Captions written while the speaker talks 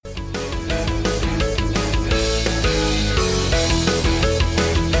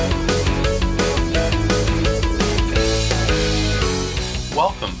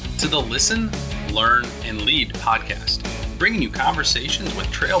to the Listen, Learn, and Lead podcast, bringing you conversations with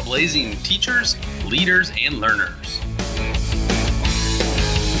trailblazing teachers, leaders, and learners.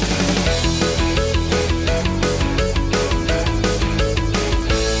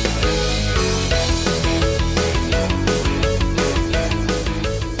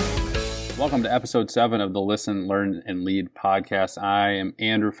 Welcome to episode 7 of the Listen, Learn, and Lead podcast. I am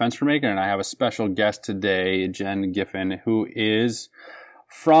Andrew Fenstermaker, and I have a special guest today, Jen Giffen, who is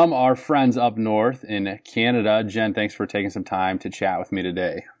from our friends up north in Canada. Jen, thanks for taking some time to chat with me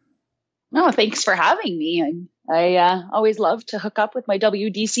today. No, thanks for having me. I always love to hook up with my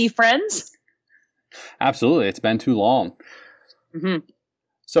WDC friends. Absolutely. It's been too long. Mm-hmm.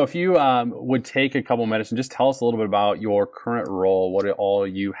 So if you would take a couple minutes and just tell us a little bit about your current role, what all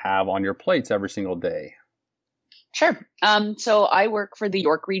you have on your plates every single day. Sure. So I work for the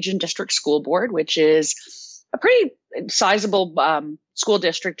York Region District School Board, which is a pretty sizable school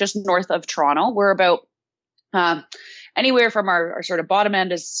district just north of Toronto. We're about anywhere from our sort of bottom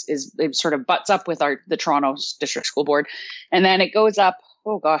end is it sort of butts up with the Toronto District School Board. And then it goes up,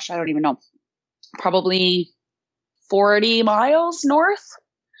 oh gosh, I don't even know, probably 40 miles north.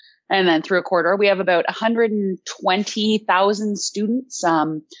 And then through a corridor, we have about 120,000 students,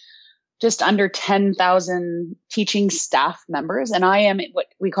 just under 10,000 teaching staff members. And I am what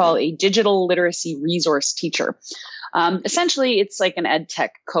we call a digital literacy resource teacher. Essentially, it's like an ed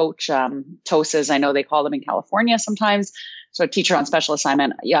tech coach, TOSAs, I know they call them in California sometimes. So a teacher on special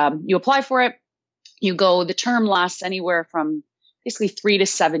assignment. You apply for it. You go, the term lasts anywhere from basically 3 to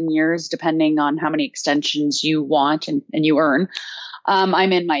 7 years, depending on how many extensions you want and you earn.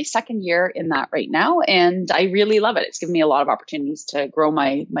 I'm in my second year in that right now, and I really love it. It's given me a lot of opportunities to grow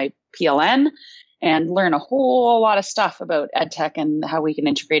my PLN and learn a whole lot of stuff about EdTech and how we can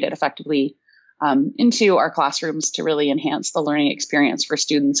integrate it effectively into our classrooms to really enhance the learning experience for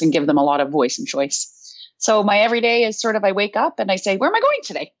students and give them a lot of voice and choice. So my everyday is sort of, I wake up and I say, where am I going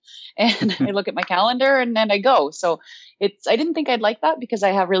today? And I look at my calendar and then I go. So I didn't think I'd like that because I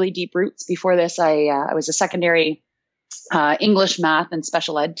have really deep roots. Before this, I was a secondary English, math, and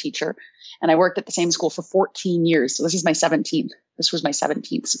special ed teacher. And I worked at the same school for 14 years. So this is my 17th. This was my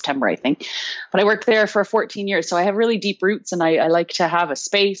 17th September, I think. But I worked there for 14 years. So I have really deep roots and I like to have a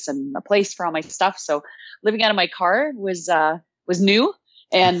space and a place for all my stuff. So living out of my car was new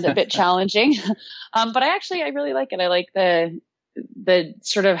and a bit challenging. But I really like it. I like the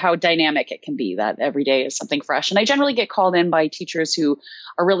sort of how dynamic it can be, that every day is something fresh. And I generally get called in by teachers who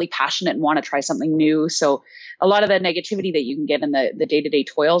are really passionate and want to try something new. So a lot of the negativity that you can get in the day-to-day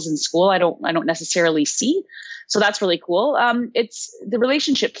toils in school, I don't necessarily see. So that's really cool. It's the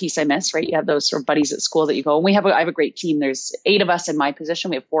relationship piece I miss, right? You have those sort of buddies at school that you go, and I have a great team. There's 8 of us in my position.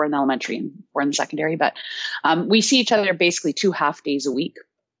 We have 4 in the elementary and 4 in the secondary, but we see each other basically 2 half days a week.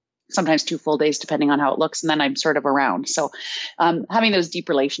 Sometimes 2 full days, depending on how it looks. And then I'm sort of around. So having those deep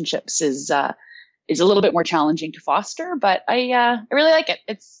relationships is a little bit more challenging to foster, but I really like it.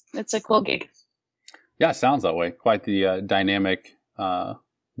 It's a cool gig. Yeah, it sounds that way. Quite the dynamic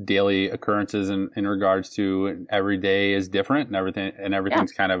daily occurrences in regards to every day is different and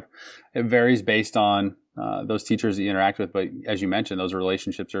everything's kind of, it varies based on those teachers that you interact with. But as you mentioned, those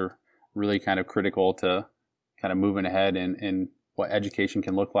relationships are really kind of critical to kind of moving ahead and what education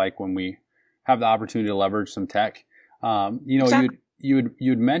can look like when we have the opportunity to leverage some tech. Exactly.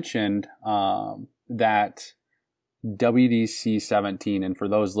 You'd mentioned that WDC 17, and for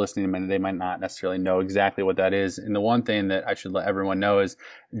those listening, they might not necessarily know exactly what that is. And the one thing that I should let everyone know is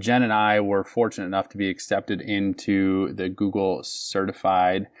Jen and I were fortunate enough to be accepted into the Google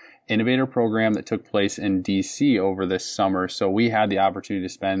Certified Innovator program that took place in DC over this summer. So we had the opportunity to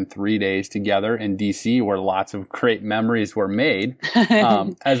spend 3 days together in DC where lots of great memories were made,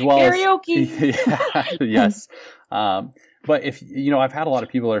 as well karaoke. As yes. But I've had a lot of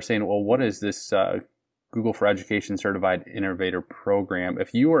people that are saying, well, what is this Google for Education Certified Innovator program?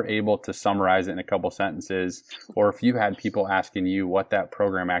 If you were able to summarize it in a couple sentences, or if you had people asking you what that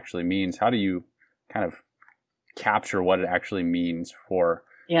program actually means, how do you kind of capture what it actually means for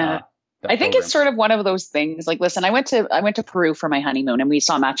I think it's sort of one of those things. Like, listen, I went to Peru for my honeymoon and we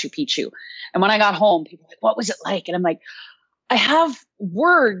saw Machu Picchu. And when I got home, people were like, what was it like? And I'm like, I have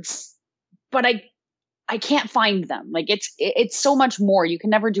words, but I can't find them. Like it's so much more. You can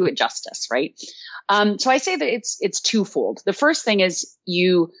never do it justice, right? So I say that it's twofold. The first thing is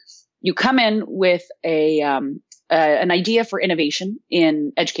you come in with an idea for innovation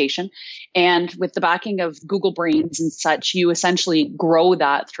in education. And with the backing of Google Brains and such, you essentially grow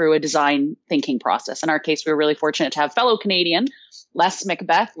that through a design thinking process. In our case, we were really fortunate to have fellow Canadian, Les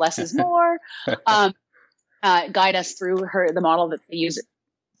Macbeth, less is more, guide us through the model that they use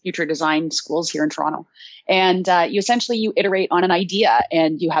future design schools here in Toronto. And you iterate on an idea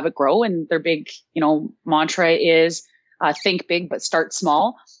and you have it grow. And their big, mantra is think big, but start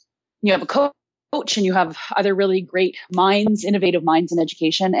small. You have a coach and you have other really great minds, innovative minds in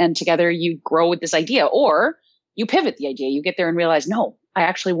education. And together you grow with this idea, or you pivot the idea. You get there and realize, no, I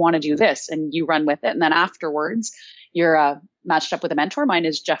actually want to do this, and you run with it. And then afterwards, you're matched up with a mentor. Mine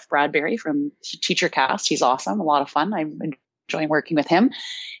is Jeff Bradbury from TeacherCast. He's awesome, a lot of fun. I'm enjoying working with him.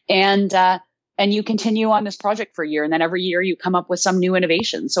 And you continue on this project for a year, and then every year you come up with some new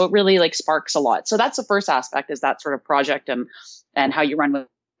innovation. So it really like sparks a lot. So that's the first aspect, is that sort of project and how you run with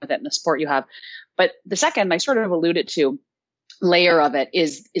it and the support you have. But the second, I sort of alluded to, layer of it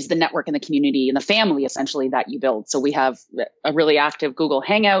is the network and the community and the family essentially that you build. So we have a really active Google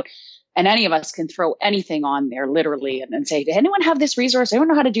Hangout, and any of us can throw anything on there literally and say, does anyone have this resource? I don't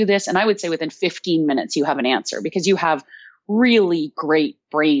know how to do this. And I would say within 15 minutes, you have an answer, because you have really great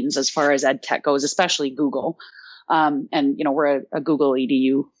brains as far as ed tech goes, especially Google. And we're a Google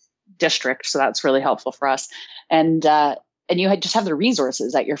EDU district, so that's really helpful for us. And you just have the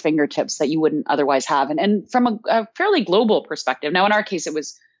resources at your fingertips that you wouldn't otherwise have. And from a fairly global perspective, now in our case, I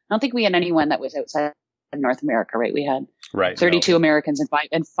don't think we had anyone that was outside of North America, right? We had 32 Americans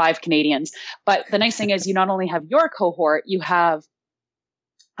and five Canadians. But the nice thing is you not only have your cohort, you have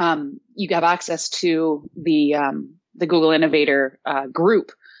access to the Google Innovator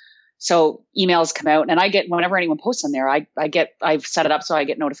group. So emails come out, and I get, whenever anyone posts on there, I've set it up so I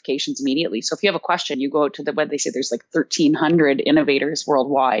get notifications immediately. So if you have a question, you go out to the web, they say there's like 1,300 innovators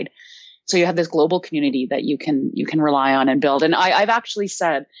worldwide. So you have this global community that you can rely on and build. And I've actually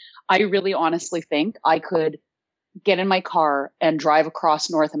said, I really honestly think I could get in my car and drive across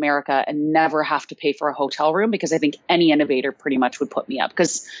North America and never have to pay for a hotel room, because I think any innovator pretty much would put me up,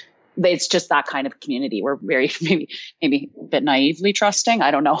 because it's just that kind of community. We're very, maybe a bit naively trusting.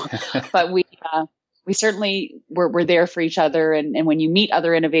 I don't know, but we certainly we're there for each other. And when you meet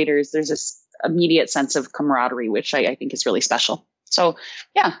other innovators, there's this immediate sense of camaraderie, which I think is really special. So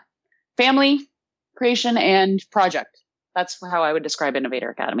yeah, family, creation, and project. That's how I would describe Innovator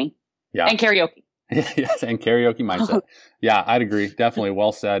Academy. Yeah. And karaoke. Yes, and karaoke mindset. Yeah, I'd agree. Definitely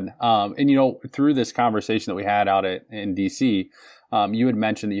well said. And through this conversation that we had out in DC, you had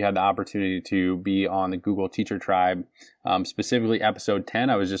mentioned that you had the opportunity to be on the Google Teacher Tribe, specifically episode 10.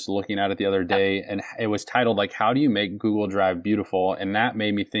 I was just looking at it the other day, and it was titled like, how do you make Google Drive beautiful? And that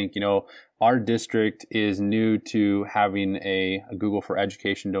made me think, our district is new to having a Google for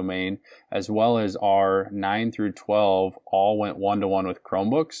Education domain, as well as our 9 through 12 all went one-to-one with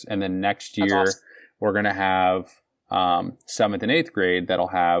Chromebooks. And then next year, we're going to have 7th and 8th grade that'll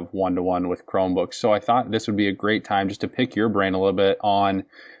have one-to-one with Chromebooks. So I thought this would be a great time just to pick your brain a little bit on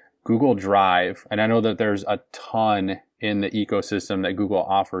Google Drive. And I know that there's a ton in the ecosystem that Google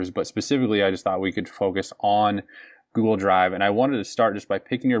offers, but specifically, I just thought we could focus on Google Drive. And I wanted to start just by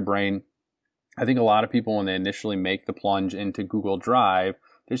picking your brain. I think a lot of people, when they initially make the plunge into Google Drive,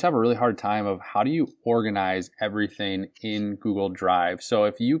 they just have a really hard time of how do you organize everything in Google Drive. So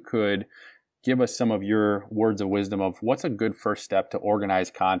if you could give us some of your words of wisdom of what's a good first step to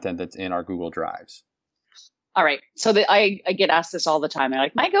organize content that's in our Google Drives. All right. So I get asked this all the time. They're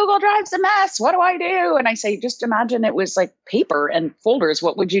like, my Google Drive's a mess. What do I do? And I say, just imagine it was like paper and folders.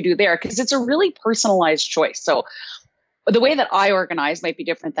 What would you do there? Because it's a really personalized choice. So the way that I organize might be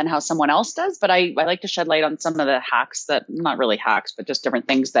different than how someone else does, but I like to shed light on some of the hacks that, not really hacks, but just different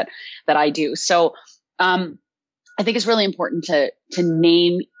things that I do. So I think it's really important to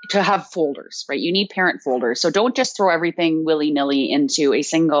have folders, right? You need parent folders. So don't just throw everything willy-nilly into a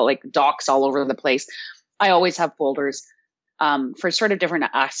single, like docs all over the place. I always have folders for sort of different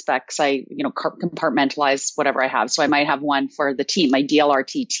aspects. I, compartmentalize whatever I have. So I might have one for the team, my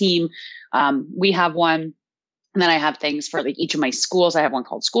DLRT team. We have one. And then I have things for like each of my schools. I have one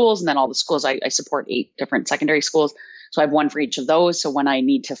called schools, and then all the schools, I support 8 different secondary schools. So I have one for each of those. So when I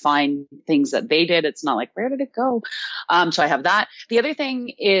need to find things that they did, it's not like, where did it go? So I have that. The other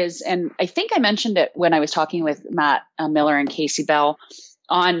thing is, and I think I mentioned it when I was talking with Matt Miller and Casey Bell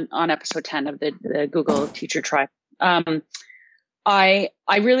on episode 10 of the Google Teacher Tribe. I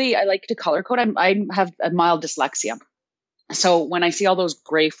like to color code. I have a mild dyslexia. So when I see all those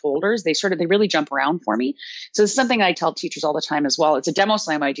gray folders, they really jump around for me. So this is something I tell teachers all the time as well. It's a demo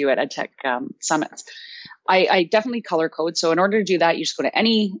slam I do at EdTech summits. I definitely color code. So in order to do that, you just go to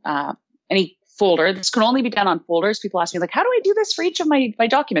any folder. This can only be done on folders. People ask me like, how do I do this for each of my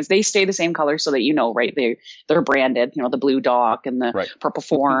documents? They stay the same color so that right? They're branded, the blue doc and the purple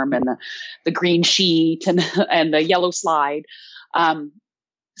form and the green sheet and the yellow slide.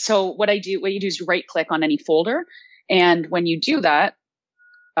 So what you do is you right click on any folder. And when you do that,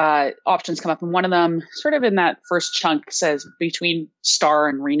 options come up, and one of them, sort of in that first chunk, says between star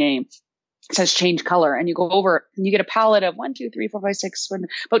and rename, it says change color, and you go over and you get a palette of 1, 2, 3, 4, 5, 6,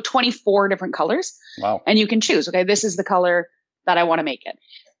 about 24 different colors. Wow. And you can choose, okay, this is the color that I want to make it.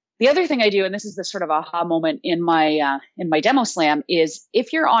 The other thing I do, and this is the sort of aha moment in my demo slam, is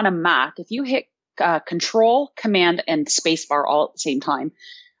if you're on a Mac, if you hit Control, Command, and Spacebar all at the same time,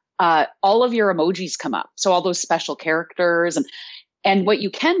 all of your emojis come up. So all those special characters, and what you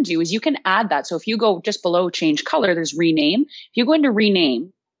can do is you can add that. So if you go just below change color, there's rename. If you go into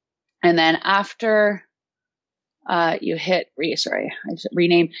rename, and then after you hit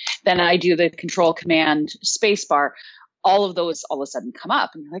rename, then I do the Control, Command, Spacebar. All of those all of a sudden come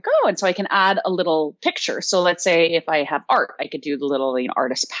up, and you're like, oh, and so I can add a little picture. So let's say if I have art, I could do the little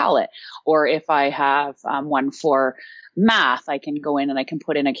artist palette, or if I have one for math, I can go in and I can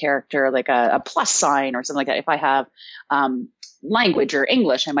put in a character like a plus sign or something like that. If I have language or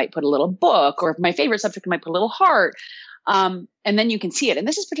English, I might put a little book, or if my favorite subject, I might put a little heart. And then you can see it. And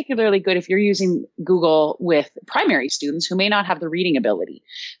this is particularly good if you're using Google with primary students who may not have the reading ability.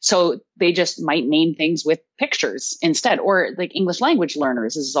 So they just might name things with pictures instead, or like English language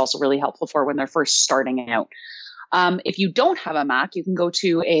learners. This is also really helpful for when they're first starting out. If you don't have a Mac, you can go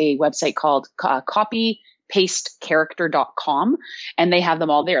to a website called copypastecharacter.com, and they have them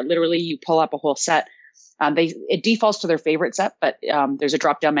all there. Literally, you pull up a whole set. It defaults to their favorite set, but there's a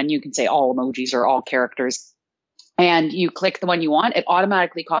drop-down menu. You can say all emojis or all characters. And you click the one you want, it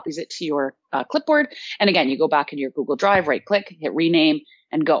automatically copies it to your clipboard. And again, you go back into your Google Drive, right click, hit rename,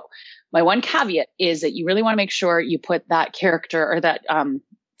 and go. My one caveat is that you really want to make sure you put that character or that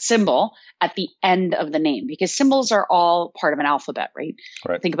symbol at the end of the name, because symbols are all part of an alphabet, right?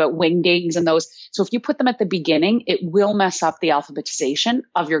 Think about wingdings and those. So if you put them at the beginning, it will mess up the alphabetization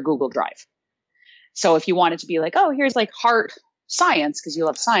of your Google Drive. So if you want it to be like, oh, here's like heart science, because you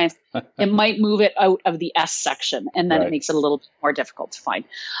love science, it might move it out of the S section, and then it makes it a little bit more difficult to find.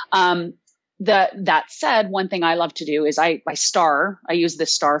 That said, one thing I love to do is I use the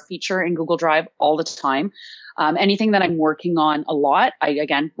star feature in Google Drive all the time. Anything that I'm working on a lot, I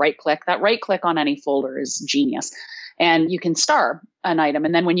again right click. That right click on any folder is genius, and you can star an item.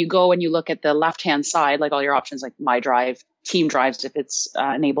 And then when you go and you look at the left hand side, like all your options, like My Drive, Team Drives if it's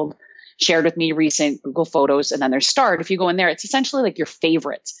enabled, Shared with Me, Recent, Google Photos, and then there's Starred. If you go in there, it's essentially like your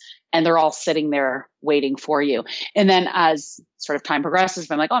favorites, and they're all sitting there waiting for you. And then as sort of time progresses,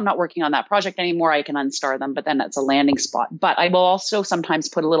 if I'm like, oh, I'm not working on that project anymore, I can unstar them, but then that's a landing spot. But I will also sometimes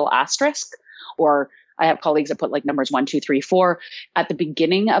put a little asterisk, or I have colleagues that put like numbers 1, 2, 3, 4 at the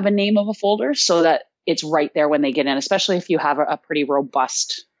beginning of a name of a folder, so that it's right there when they get in, especially if you have a pretty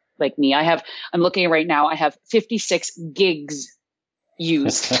robust, like me. I'm looking right now, I have 56 gigs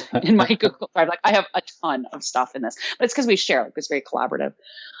used in my Google Drive. Like I have a ton of stuff in this, but it's because we share, like it's very collaborative.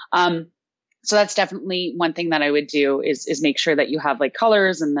 So that's definitely one thing that I would do is make sure that you have like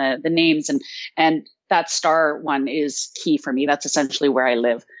colors and the names, and that star one is key for me. That's essentially where I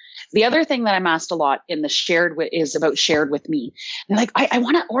live. The other thing that I'm asked a lot in the is about shared with me. They're like, I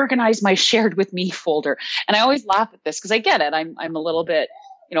want to organize my shared with me folder. And I always laugh at this because I get it. I'm a little bit,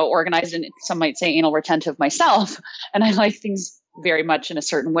 organized, and some might say anal retentive myself. And I like things very much in a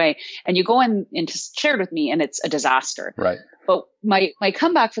certain way. And you go into shared with me and it's a disaster. Right. But my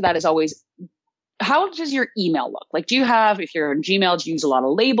comeback for that is always, how does your email look? Like, if you're in Gmail, do you use a lot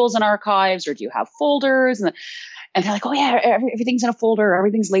of labels and archives, or do you have folders? And they're like, oh yeah, everything's in a folder,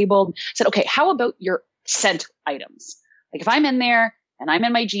 everything's labeled. I said, okay, how about your sent items? Like if I'm in there and I'm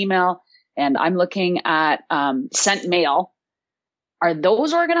in my Gmail and I'm looking at sent mail, are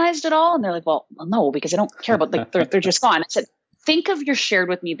those organized at all? And they're like, well, no, because I don't care about, like, they're just gone. I said, think of your shared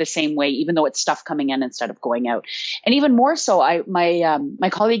with me the same way, even though it's stuff coming in instead of going out. And even more so, my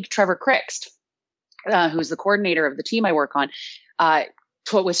colleague Trevor Crixt, who's the coordinator of the team I work on,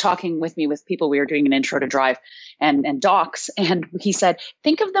 was talking with me with people. We were doing an intro to Drive and docs, and he said,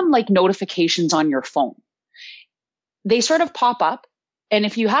 think of them like notifications on your phone. They sort of pop up, and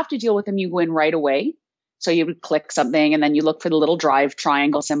if you have to deal with them, you go in right away. So you would click something, and then you look for the little Drive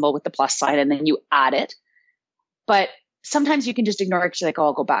triangle symbol with the plus sign, and then you add it. But sometimes you can just ignore it because you're like, oh,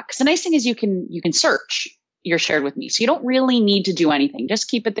 I'll go back. Because the nice thing is you can search your shared with me. So you don't really need to do anything. Just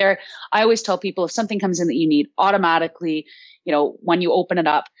keep it there. I always tell people if something comes in that you need, automatically, when you open it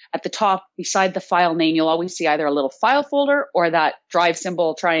up at the top beside the file name, you'll always see either a little file folder or that Drive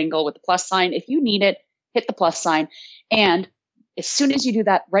symbol triangle with the plus sign. If you need it, hit the plus sign. And as soon as you do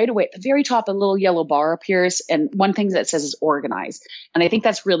that, right away, at the very top, a little yellow bar appears. And one thing that says is organized. And I think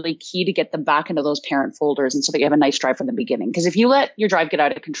that's really key to get them back into those parent folders. And so that you have a nice drive from the beginning. Because if you let your drive get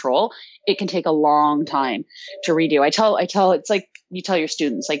out of control, it can take a long time to redo. I tell, it's like you tell your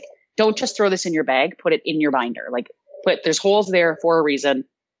students, like, don't just throw this in your bag, put it in your binder. Like, there's holes there for a reason.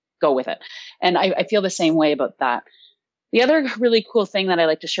 Go with it. And I feel the same way about that. The other really cool thing that I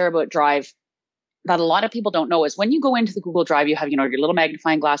like to share about Drive that a lot of people don't know is when you go into the Google Drive, you have, your little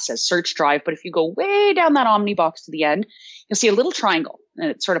magnifying glass says search Drive. But if you go way down that Omni box to the end, you'll see a little triangle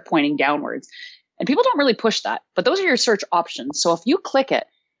and it's sort of pointing downwards. And people don't really push that, but those are your search options. So if you click it,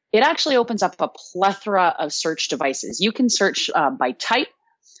 it actually opens up a plethora of search devices. You can search by type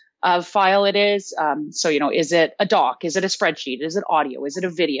of file it is. So, is it a doc? Is it a spreadsheet? Is it audio? Is it a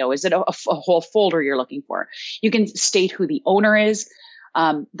video? Is it a whole folder you're looking for? You can state who the owner is.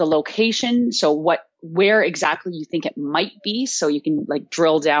 The location. So where exactly you think it might be. So you can like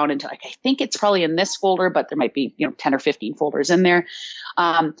drill down into like, I think it's probably in this folder, but there might be, 10 or 15 folders in there.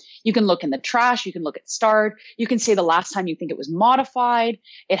 You can look in the trash. You can look at starred. You can say the last time you think it was modified.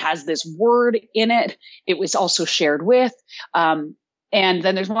 It has this word in it. It was also shared with, and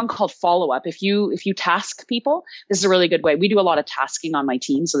then there's one called follow up. If you task people, this is a really good way. We do a lot of tasking on my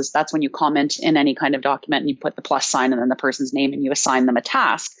team. So that's when you comment in any kind of document and you put the plus sign and then the person's name and you assign them a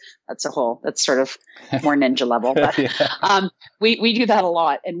task. That's sort of more ninja level. But, yeah. We do that a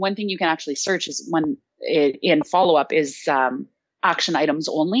lot. And one thing you can actually search is in follow up is, action items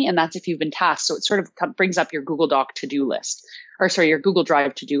only. And that's if you've been tasked. So it sort of brings up your Google Doc to-do list your Google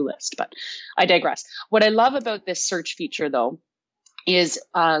Drive to-do list. But I digress. What I love about this search feature though, is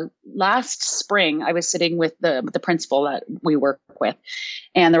last spring, I was sitting with the principal that we work with,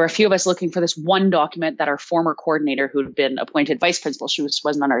 and there were a few of us looking for this one document that our former coordinator, who'd been appointed vice principal, she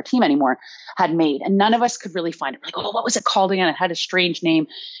wasn't on our team anymore, had made. And none of us could really find it. We're like, oh, what was it called again? It had a strange name.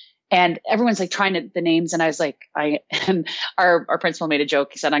 And everyone's like trying the names. And I was like, and our principal made a joke.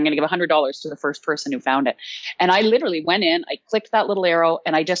 He said, I'm going to give $100 to the first person who found it. And I literally went in, I clicked that little arrow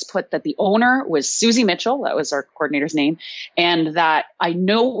and I just put that the owner was Susie Mitchell. That was our coordinator's name. And that I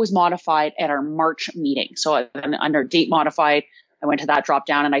know it was modified at our March meeting. So under date modified, I went to that drop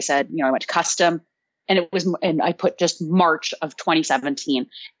down and I said, I went to custom and I put just March of 2017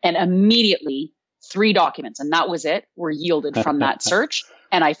 and immediately 3 documents. And that was it were yielded from that search.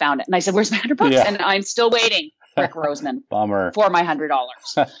 And I found it. And I said, where's my $100? Yeah. And I'm still waiting, Rick Roseman, Bummer. for my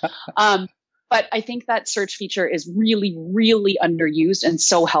 $100. But I think that search feature is really, really underused and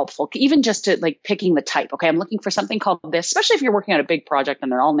so helpful, even just to like picking the type. Okay, I'm looking for something called this, especially if you're working on a big project and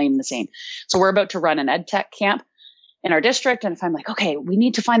they're all named the same. So we're about to run an ed tech camp in our district. And if I'm like, okay, we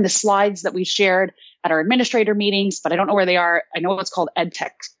need to find the slides that we shared at our administrator meetings, but I don't know where they are. I know it's called ed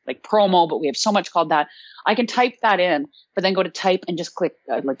tech, like promo, but we have so much called that. I can type that in, but then go to type and just click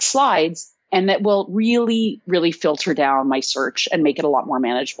like slides. And that will really, really filter down my search and make it a lot more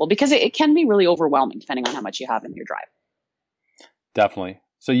manageable because it can be really overwhelming depending on how much you have in your drive. Definitely.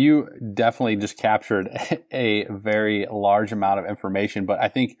 So you definitely just captured a very large amount of information, but I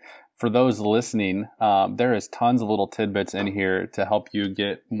think for those listening, there is tons of little tidbits in here to help you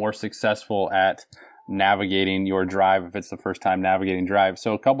get more successful at navigating your drive if it's the first time navigating drive.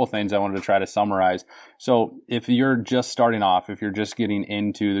 So a couple of things I wanted to try to summarize. So if you're just starting off, if you're just getting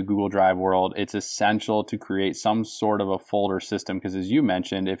into the Google Drive world, it's essential to create some sort of a folder system because as you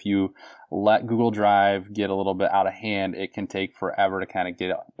mentioned, if you let Google Drive get a little bit out of hand, it can take forever to kind of get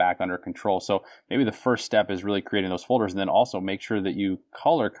it back under control. So maybe the first step is really creating those folders and then also make sure that you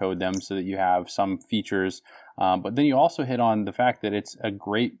color code them so that you have some features. But then you also hit on the fact that it's a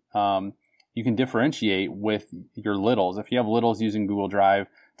great you can differentiate with your littles. If you have littles using Google Drive,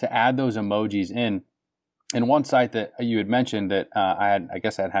 to add those emojis in. And one site that you had mentioned that I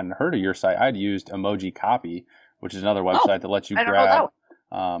hadn't heard of your site. I'd used Emoji Copy, which is another website that lets you grab.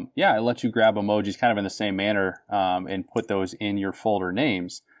 It lets you grab emojis kind of in the same manner and put those in your folder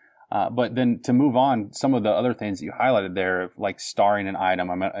names. But then to move on, some of the other things that you highlighted there, like starring an item.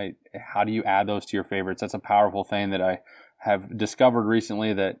 How do you add those to your favorites? That's a powerful thing that I have discovered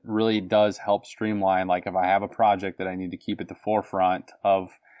recently that really does help streamline. Like if I have a project that I need to keep at the forefront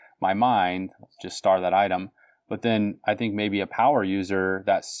of my mind, just star that item. But then I think maybe a power user,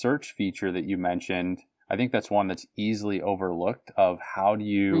 that search feature that you mentioned, I think that's one that's easily overlooked of how do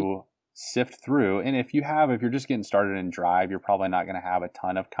you sift through. And if you're just getting started in Drive, you're probably not going to have a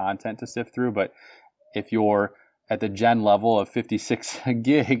ton of content to sift through. But if you're at the gen level of 56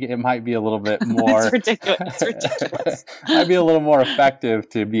 gig, it might be a little bit more. It's ridiculous. Might be a little more effective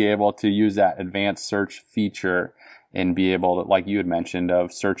to be able to use that advanced search feature. and be able to, like you had mentioned,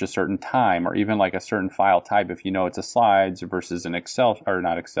 of search a certain time or even like a certain file type. If you know it's a slides versus an Excel, or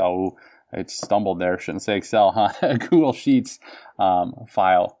not Excel, ooh, I stumbled there, shouldn't say Excel, huh? A Google Sheets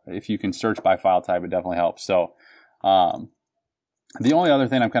file. If you can search by file type, it definitely helps. So the only other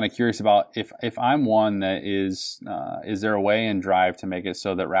thing I'm kind of curious about, if I'm one that is there a way in Drive to make it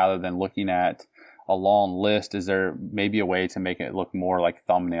so that rather than looking at a long list, is there maybe a way to make it look more like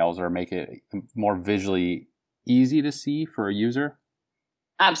thumbnails or make it more visually easy to see for a user?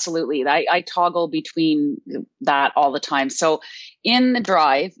 Absolutely. I toggle between that all the time. So in the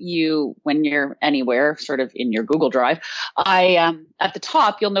Drive, when you're anywhere, sort of in your Google Drive, at the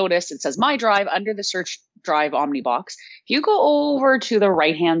top, you'll notice it says My Drive under the search Drive Omnibox. If you go over to the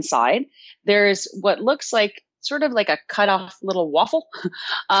right-hand side, there's what looks like sort of like a cut off little waffle.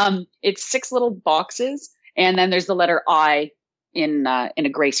 It's 6 little boxes, and then there's the letter I in a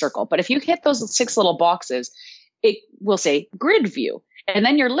gray circle. But if you hit those 6 little boxes, it will say grid view. And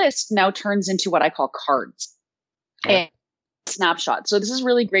then your list now turns into what I call cards and snapshots. So this is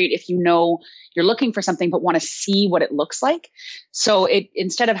really great if you know you're looking for something but want to see what it looks like. So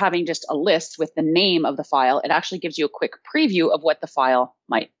instead of having just a list with the name of the file, it actually gives you a quick preview of what the file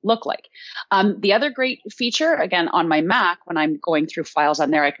might look like. The other great feature, again, on my Mac, when I'm going through files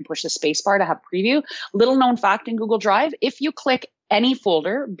on there, I can push the space bar to have preview. Little known fact in Google Drive, if you click any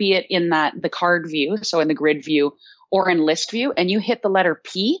folder, be it in the card view, so in the grid view or in list view, and you hit the letter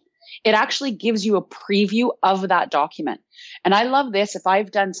P, it actually gives you a preview of that document. And I love this. If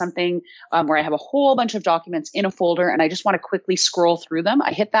I've done something where I have a whole bunch of documents in a folder and I just want to quickly scroll through them,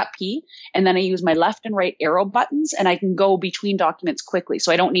 I hit that P and then I use my left and right arrow buttons and I can go between documents quickly.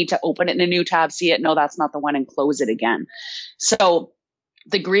 So I don't need to open it in a new tab, see it, no, that's not the one, and close it again. So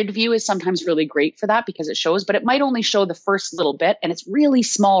the grid view is sometimes really great for that because it shows, but it might only show the first little bit and it's really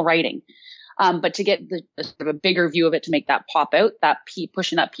small writing. But to get the sort of a bigger view of it, to make that pop out,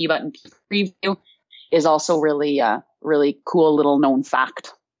 pushing that P button preview is also really cool little known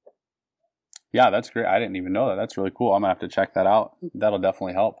fact. Yeah, that's great. I didn't even know that. That's really cool. I'm gonna have to check that out. That'll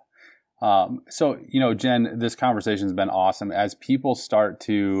definitely help. So, Jen, this conversation has been awesome. As people start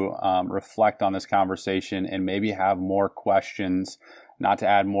to reflect on this conversation and maybe have more questions, not to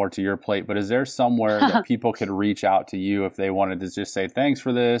add more to your plate, but is there somewhere that people could reach out to you if they wanted to just say, thanks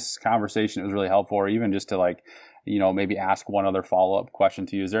for this conversation, it was really helpful, or even just to maybe ask one other follow-up question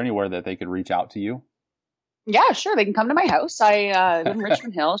to you? Is there anywhere that they could reach out to you? Yeah, sure. They can come to my house. I live in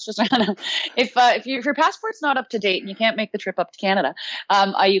Richmond Hill. It's just if your passport's not up to date and you can't make the trip up to Canada,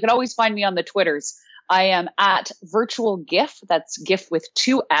 you can always find me on the Twitters. I am at Virtual GIF. That's GIF with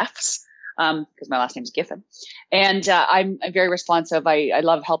 2 Fs. Because my last name is Giffen. And I'm very responsive. I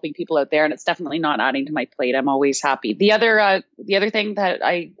love helping people out there, and it's definitely not adding to my plate. I'm always happy. The other thing that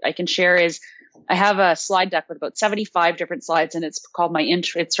I can share is I have a slide deck with about 75 different slides, and it's called my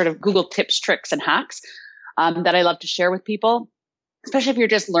intro. It's sort of Google tips, tricks, and hacks that I love to share with people, especially if you're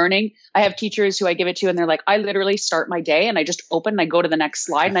just learning. I have teachers who I give it to, and they're like, I literally start my day, and I just open, and I go to the next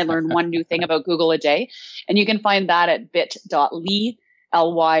slide, and I learn one new thing about Google a day. And you can find that at bit.ly/GIF,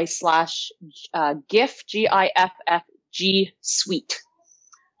 GIFFG suite.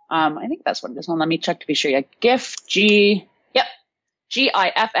 I think that's what it is. Let me check to be sure. Yeah, GIF, GIFFG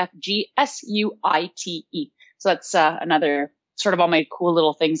SUITE. So that's another sort of all my cool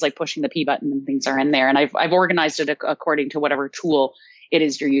little things like pushing the P button and things are in there. And I've organized it according to whatever tool it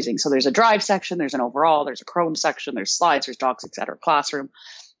is you're using. So there's a Drive section, there's an overall, there's a Chrome section, there's slides, there's docs, etc., classroom.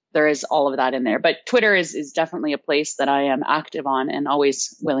 There is all of that in there. But Twitter is definitely a place that I am active on and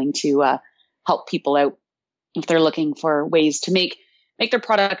always willing to help people out if they're looking for ways to make their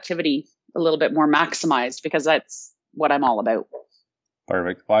productivity a little bit more maximized, because that's what I'm all about.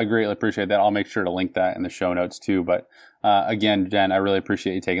 Perfect. Well, I greatly appreciate that. I'll make sure to link that in the show notes too. But again, Jen, I really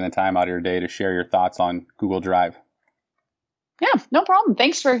appreciate you taking the time out of your day to share your thoughts on Google Drive. Yeah, no problem.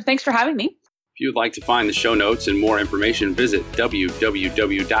 Thanks for having me. If you'd like to find the show notes and more information, visit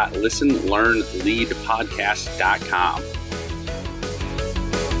www.listenlearnleadpodcast.com.